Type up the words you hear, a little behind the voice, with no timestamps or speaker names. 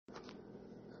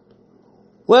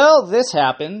Well, this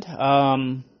happened.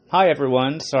 Hi,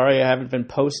 everyone. Sorry I haven't been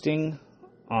posting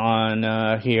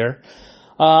on here.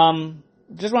 Just want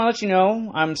to let you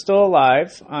know I'm still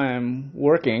alive. I'm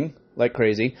working like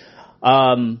crazy.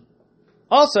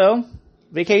 Also,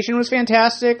 vacation was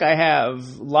fantastic. I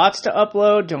have lots to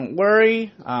upload. Don't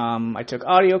worry. I took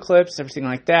audio clips, everything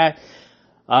like that.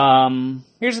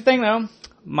 Here's the thing, though.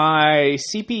 My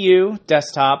CPU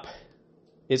desktop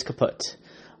is kaput.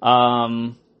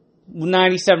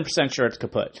 97% sure it's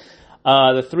kaput.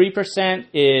 The 3%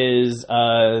 is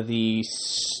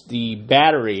the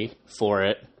battery for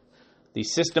it, the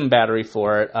system battery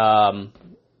for it.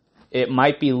 It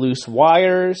might be loose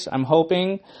wires, I'm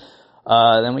hoping.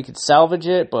 Then we could salvage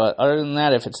it, but other than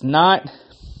that, if it's not,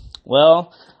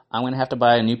 well, I'm going to have to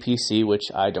buy a new PC,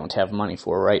 which I don't have money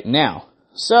for right now.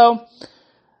 So,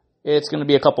 it's going to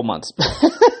be a couple months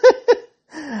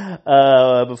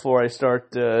before I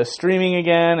start streaming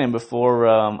again, and before,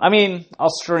 I'll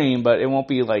stream, but it won't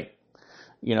be like,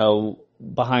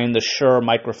 behind the Shure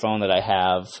microphone that I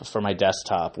have for my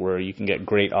desktop, where you can get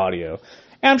great audio.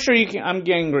 And I'm sure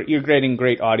you're getting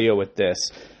great audio with this.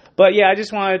 But yeah, I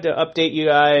just wanted to update you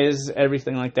guys,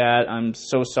 everything like that. I'm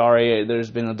so sorry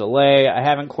there's been a delay. I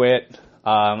haven't quit.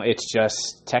 It's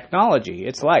just technology.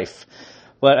 It's life.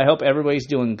 But I hope everybody's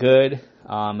doing good,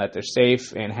 that they're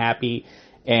safe and happy,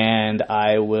 and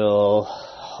I will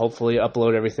hopefully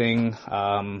upload everything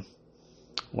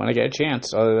when I get a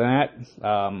chance. Other than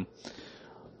that,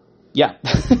 yeah.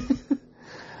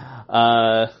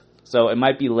 So it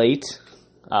might be late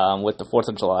with the 4th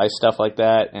of July stuff like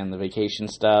that and the vacation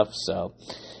stuff. So,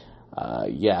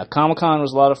 yeah, Comic-Con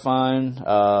was a lot of fun.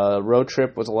 Road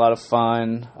trip was a lot of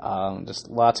fun. Just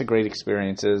lots of great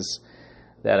experiences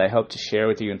that I hope to share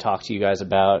with you and talk to you guys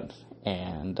about.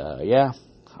 And, yeah.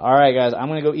 All right, guys, I'm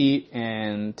going to go eat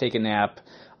and take a nap.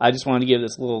 I just wanted to give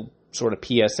this little sort of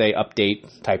PSA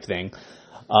update type thing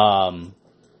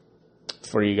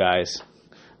for you guys.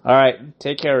 All right,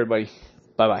 take care, everybody.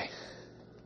 Bye-bye.